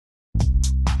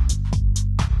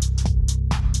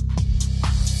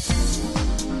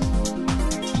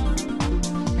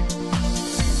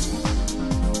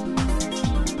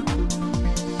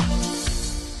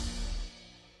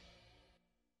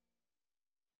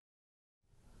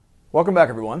Welcome back,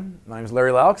 everyone. My name is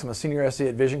Larry Loucks. I'm a Senior SE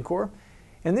at Vizioncore.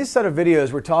 In this set of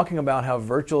videos, we're talking about how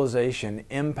virtualization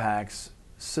impacts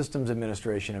systems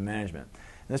administration and management.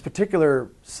 In this particular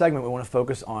segment, we want to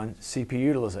focus on CPU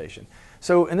utilization.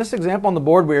 So in this example on the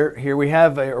board we're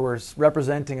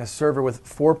representing a server with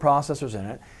 4 processors in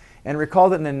it. And recall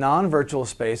that in a non-virtual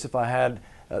space, if I had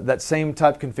that same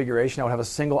type configuration, I would have a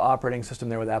single operating system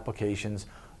there with applications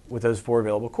with those 4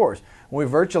 available cores. When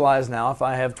we virtualize now, if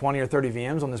I have 20 or 30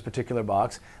 VMs on this particular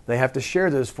box, they have to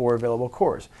share those 4 available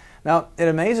cores. Now, it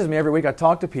amazes me every week I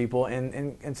talk to people,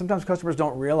 and sometimes customers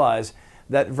don't realize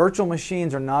that virtual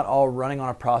machines are not all running on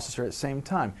a processor at the same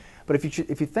time. But if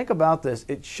you think about this,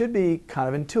 it should be kind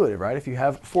of intuitive, right? If you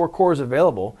have 4 cores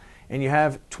available and you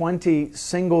have 20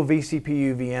 single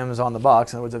vCPU VMs on the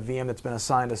box, in other words, a VM that's been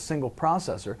assigned a single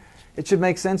processor, it should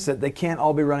make sense that they can't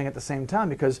all be running at the same time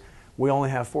because we only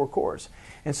have 4 cores.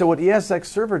 And so what ESX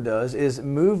Server does is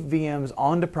move VMs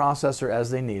onto processor as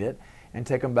they need it and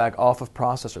take them back off of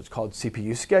processor. It's called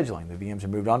CPU scheduling. The VMs are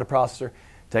moved onto processor,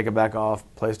 take them back off,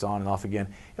 placed on and off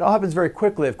again. It all happens very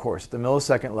quickly, of course, at the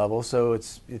millisecond level, so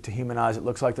to humanize it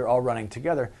looks like they're all running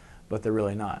together, but they're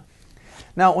really not.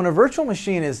 Now, when a virtual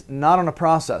machine is not on a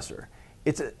processor,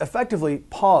 it's effectively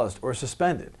paused or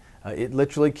suspended. It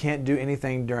literally can't do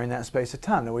anything during that space of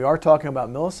time. Now, we are talking about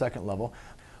millisecond level,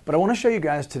 but I want to show you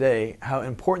guys today how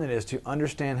important it is to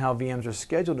understand how VMs are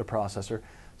scheduled to processor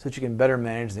so that you can better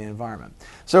manage the environment.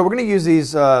 So we're going to use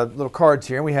these little cards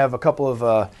here. We have a couple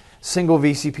of single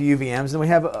vCPU VMs, and we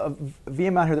have a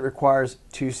VM out here that requires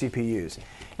 2 CPUs.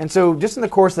 And so just in the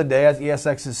course of the day, as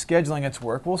ESX is scheduling its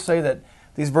work, we'll say that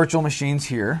these virtual machines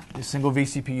here, these single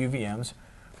vCPU VMs,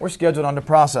 were scheduled onto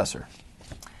processor.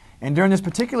 And during this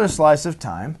particular slice of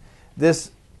time,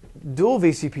 this dual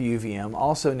vCPU VM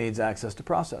also needs access to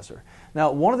processor.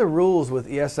 Now, one of the rules with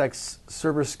ESX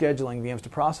server scheduling VMs to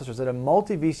processors is that a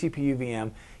multi-vCPU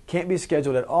VM can't be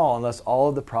scheduled at all unless all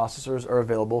of the processors are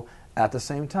available at the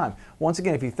same time. Once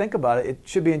again, if you think about it, it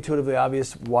should be intuitively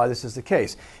obvious why this is the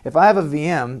case. If I have a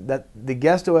VM that the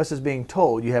guest OS is being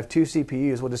told you have 2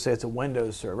 CPUs, we'll just say it's a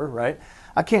Windows server, right?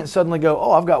 I can't suddenly go,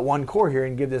 oh, I've got 1 core here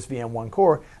and give this VM 1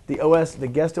 core. The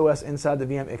guest OS inside the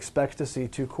VM expects to see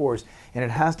 2 cores, and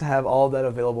it has to have all of that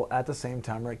available at the same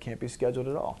time or it can't be scheduled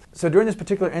at all. So during this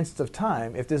particular instance of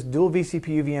time, if this dual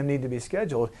vCPU VM needed to be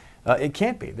scheduled, it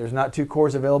can't be. There's not 2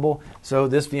 cores available, so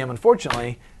this VM,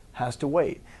 unfortunately, has to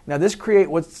wait. Now, this creates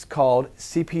what's called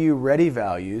CPU ready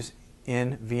values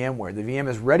in VMware. The VM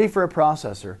is ready for a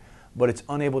processor, but it's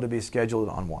unable to be scheduled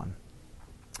on one.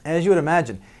 And as you would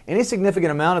imagine, any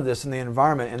significant amount of this in the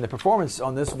environment and the performance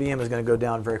on this VM is going to go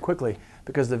down very quickly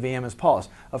because the VM is paused.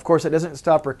 Of course, it doesn't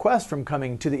stop requests from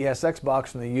coming to the ESX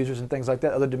box from the users and things like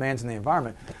that, other demands in the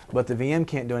environment, but the VM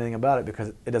can't do anything about it because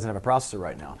it doesn't have a processor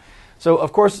right now. So,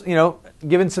 of course,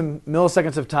 given some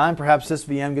milliseconds of time, perhaps this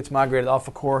VM gets migrated off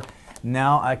a core.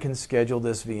 Now I can schedule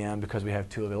this VM because we have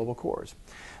 2 available cores.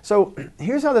 So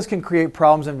here's how this can create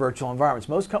problems in virtual environments.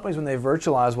 Most companies, when they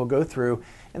virtualize, will go through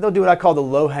and they'll do what I call the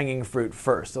low-hanging fruit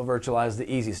first. They'll virtualize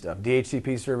the easy stuff,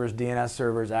 DHCP servers, DNS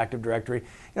servers, Active Directory,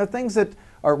 things that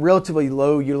are relatively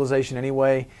low utilization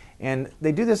anyway. And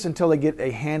they do this until they get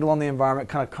a handle on the environment,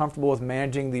 kind of comfortable with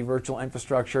managing the virtual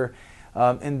infrastructure.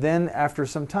 And then after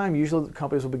some time, usually the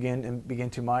companies will begin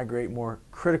to migrate more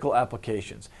critical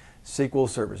applications, SQL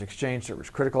servers, Exchange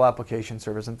servers, critical application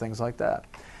servers, and things like that.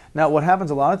 Now, what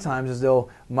happens a lot of times is they'll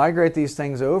migrate these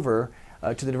things over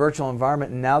to the virtual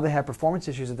environment, and now they have performance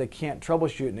issues that they can't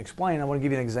troubleshoot and explain. I want to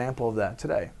give you an example of that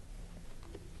today.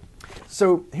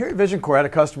 So here at Vizioncore, I had a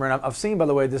customer, and I've seen, by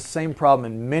the way, this same problem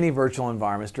in many virtual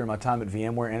environments during my time at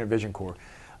VMware and at Vizioncore.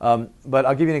 But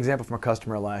I'll give you an example from a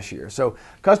customer last year. So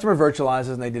customer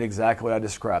virtualizes, and they did exactly what I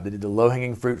described. They did the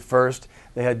low-hanging fruit first.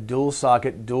 They had dual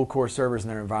socket, dual core servers in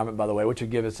their environment, by the way, which would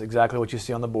give us exactly what you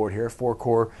see on the board here, 4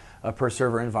 core per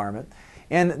server environment.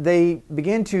 And they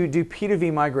began to do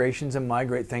P2V migrations and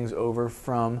migrate things over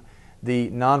from the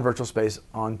non-virtual space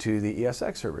onto the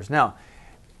ESX servers. Now,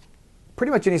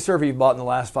 pretty much any server you've bought in the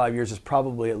last 5 years is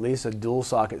probably at least a dual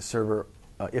socket server,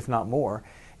 if not more.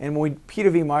 And when we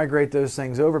P2V migrate those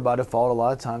things over, by default, a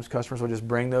lot of times customers will just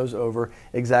bring those over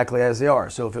exactly as they are.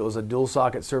 So if it was a dual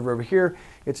socket server over here,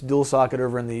 it's dual socket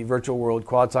over in the virtual world,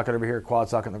 quad socket over here, quad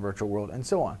socket in the virtual world, and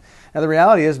so on. Now the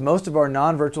reality is most of our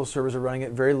non-virtual servers are running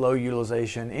at very low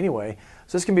utilization anyway,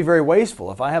 so this can be very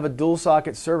wasteful. If I have a dual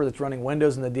socket server that's running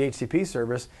Windows in the DHCP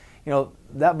service,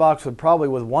 that box would probably,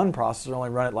 with one processor, only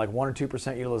run at like 1 or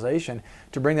 2% utilization.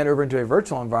 To bring that over into a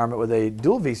virtual environment with a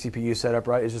dual vCPU setup,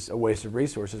 right, is just a waste of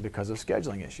resources because of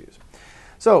scheduling issues.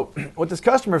 So what this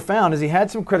customer found is he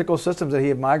had some critical systems that he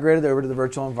had migrated over to the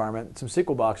virtual environment, some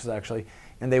SQL boxes actually,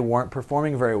 and they weren't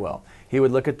performing very well. He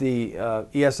would look at the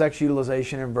ESX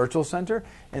utilization in Virtual Center,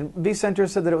 and vCenter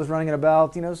said that it was running at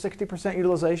about 60%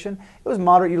 utilization. It was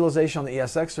moderate utilization on the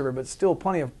ESX server, but still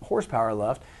plenty of horsepower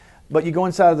left. But you go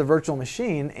inside of the virtual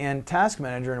machine, and Task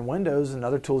Manager and Windows and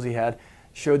other tools he had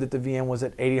showed that the VM was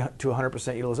at 80 to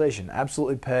 100% utilization.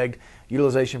 Absolutely pegged.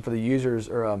 Utilization for the users,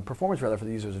 or performance rather for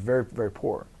the users, is very, very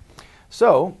poor.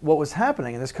 So what was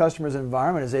happening in this customer's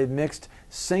environment is they've mixed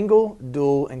single,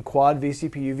 dual, and quad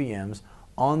vCPU VMs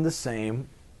on the same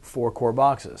 4 core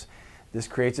boxes. This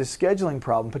creates a scheduling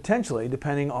problem, potentially,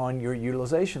 depending on your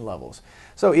utilization levels.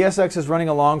 So ESX is running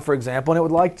along, for example, and it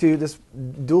would like to, this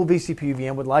dual vCPU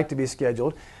VM would like to be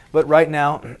scheduled, but right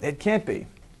now it can't be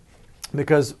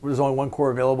because there's only 1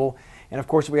 core available. And of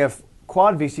course, we have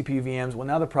quad vCPU VMs. Well,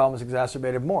 now the problem is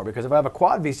exacerbated more, because if I have a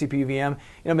quad vCPU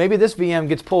VM, maybe this VM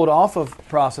gets pulled off of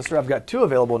processor. I've got 2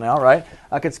 available now, right?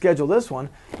 I could schedule this one,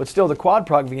 but still the quad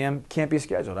proc VM can't be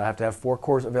scheduled. I have to have 4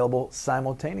 cores available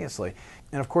simultaneously.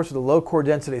 And of course, with a low core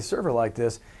density server like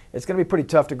this, it's going to be pretty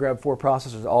tough to grab 4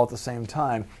 processors all at the same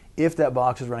time if that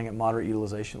box is running at moderate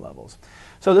utilization levels.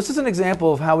 So this is an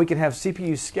example of how we can have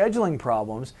CPU scheduling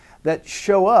problems that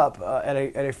show up at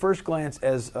a first glance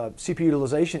as CPU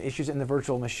utilization issues in the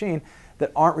virtual machine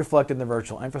that aren't reflected in the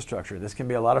virtual infrastructure. This can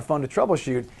be a lot of fun to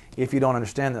troubleshoot if you don't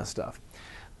understand this stuff.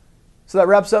 So that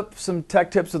wraps up some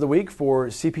tech tips of the week for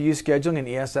CPU scheduling and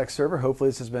ESX server. Hopefully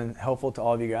this has been helpful to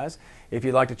all of you guys. If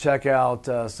you'd like to check out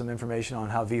some information on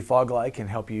how vFoglite can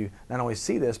help you not only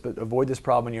see this, but avoid this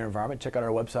problem in your environment, check out our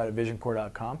website at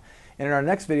vizioncore.com. And in our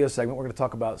next video segment, we're going to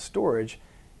talk about storage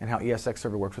and how ESX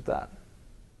server works with that.